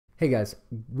Hey guys,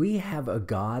 we have a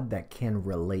God that can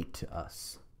relate to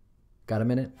us. Got a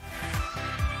minute?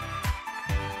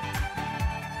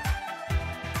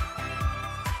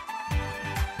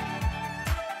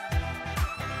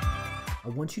 I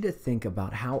want you to think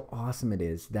about how awesome it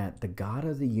is that the God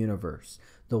of the universe,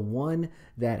 the one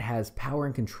that has power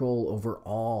and control over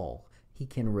all, he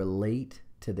can relate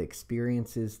to the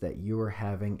experiences that you are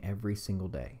having every single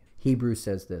day. Hebrews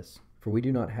says this, "For we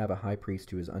do not have a high priest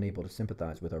who is unable to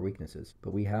sympathize with our weaknesses,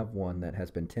 but we have one that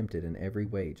has been tempted in every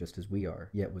way just as we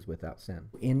are, yet was without sin."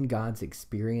 In God's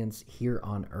experience here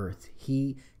on earth,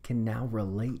 he can now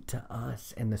relate to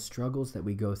us and the struggles that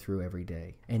we go through every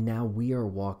day. And now we are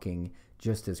walking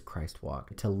just as Christ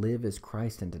walked. To live as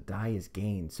Christ and to die is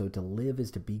gain. So to live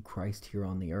is to be Christ here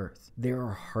on the earth. There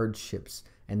are hardships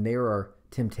and there are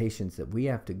temptations that we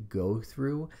have to go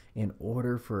through in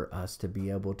order for us to be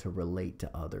able to relate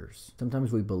to others.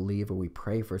 Sometimes we believe or we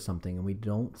pray for something and we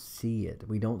don't see it.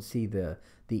 We don't see the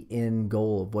end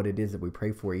goal of what it is that we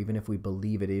pray for, even if we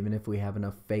believe it, even if we have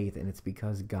enough faith. And it's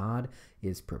because God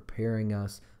is preparing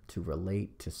us to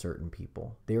relate to certain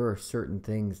people. There are certain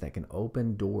things that can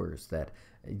open doors that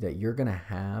you're going to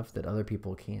have that other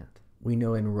people can't. We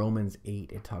know in Romans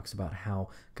 8, it talks about how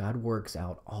God works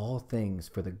out all things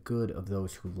for the good of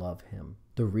those who love him.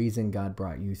 The reason God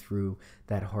brought you through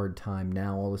that hard time,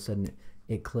 now all of a sudden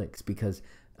it clicks because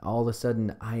all of a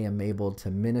sudden I am able to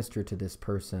minister to this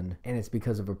person, and it's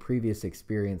because of a previous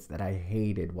experience that I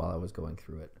hated while I was going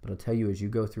through it. But I'll tell you, as you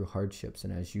go through hardships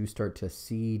and as you start to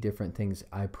see different things,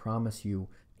 I promise you,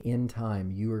 in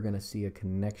time, you are going to see a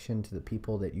connection to the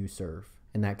people that you serve.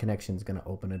 And that connection is going to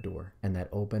open a door. And that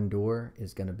open door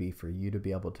is going to be for you to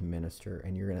be able to minister.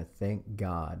 And you're going to thank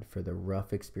God for the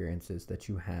rough experiences that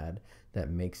you had that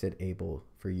makes it able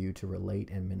for you to relate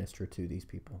and minister to these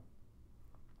people.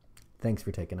 Thanks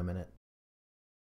for taking a minute.